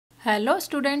Hello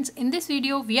students, in this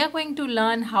video we are going to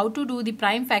learn how to do the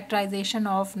prime factorization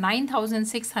of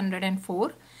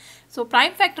 9604. So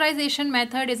prime factorization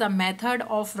method is a method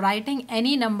of writing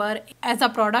any number as a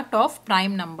product of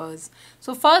prime numbers.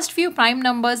 So first few prime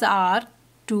numbers are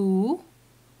 2,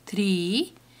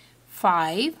 3,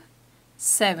 5,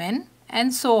 7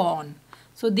 and so on.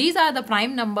 So these are the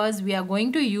prime numbers we are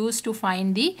going to use to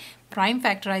find the prime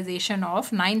factorization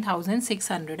of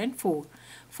 9604.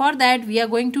 For that we are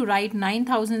going to write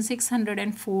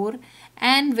 9604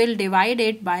 and will divide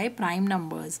it by prime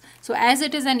numbers. So as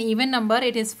it is an even number,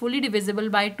 it is fully divisible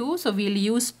by 2. So we will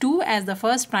use 2 as the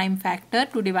first prime factor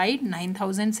to divide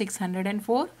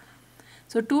 9604.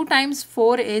 So 2 times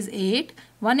 4 is 8.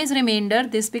 1 is remainder.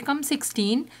 This becomes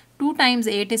 16. 2 times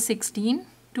 8 is 16.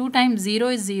 2 times 0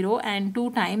 is 0 and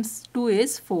 2 times 2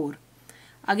 is 4.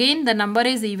 Again the number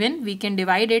is even. We can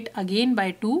divide it again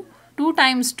by 2. 2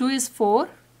 times 2 is 4.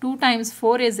 2 times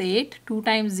 4 is 8, 2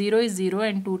 times 0 is 0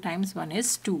 and 2 times 1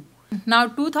 is 2. Now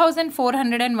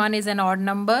 2401 is an odd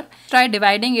number. Try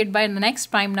dividing it by the next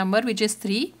prime number, which is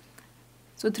 3.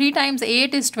 So 3 times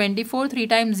 8 is 24, 3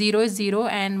 times 0 is 0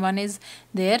 and 1 is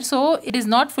there. So it is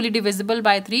not fully divisible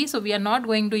by 3. So we are not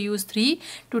going to use 3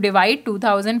 to divide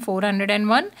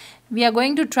 2401. We are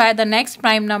going to try the next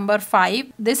prime number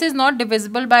 5. This is not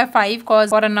divisible by 5 because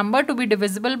for a number to be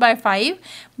divisible by 5,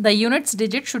 the units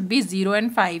digit should be 0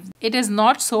 and 5. It is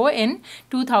not so in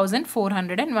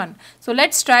 2401. So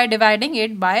let's try dividing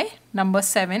it by number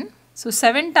 7. So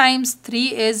 7 times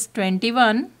 3 is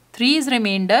 21. 3 is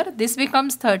remainder. This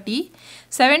becomes 30.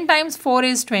 7 times 4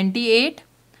 is 28.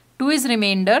 2 is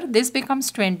remainder. This becomes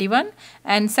 21.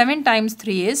 And 7 times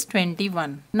 3 is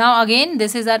 21. Now again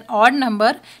this is an odd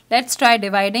number. Let's try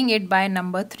dividing it by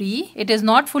number 3. It is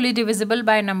not fully divisible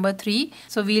by number 3.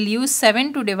 So we'll use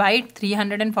 7 to divide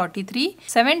 343.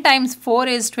 7 times 4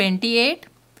 is 28.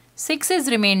 6 is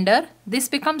remainder. This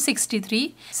becomes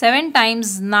 63. 7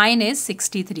 times 9 is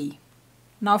 63.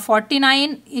 Now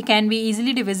 49 it can be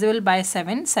easily divisible by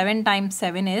 7. 7 times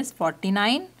 7 is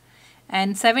 49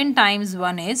 and 7 times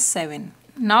 1 is 7.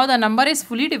 Now the number is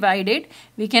fully divided.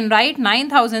 We can write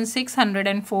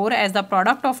 9604 as the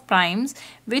product of primes,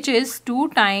 which is 2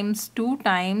 times 2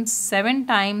 times 7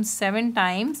 times 7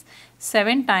 times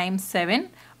 7 times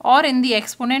 7, or in the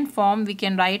exponent form we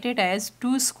can write it as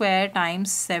 2 square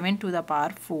times 7 to the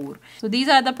power 4. So these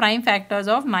are the prime factors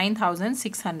of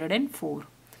 9604.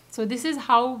 So this is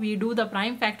how we do the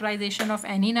prime factorization of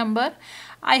any number.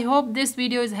 I hope this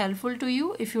video is helpful to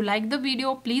you. If you like the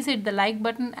video, please hit the like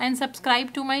button and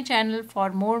subscribe to my channel for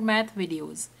more math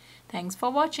videos. Thanks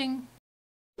for watching.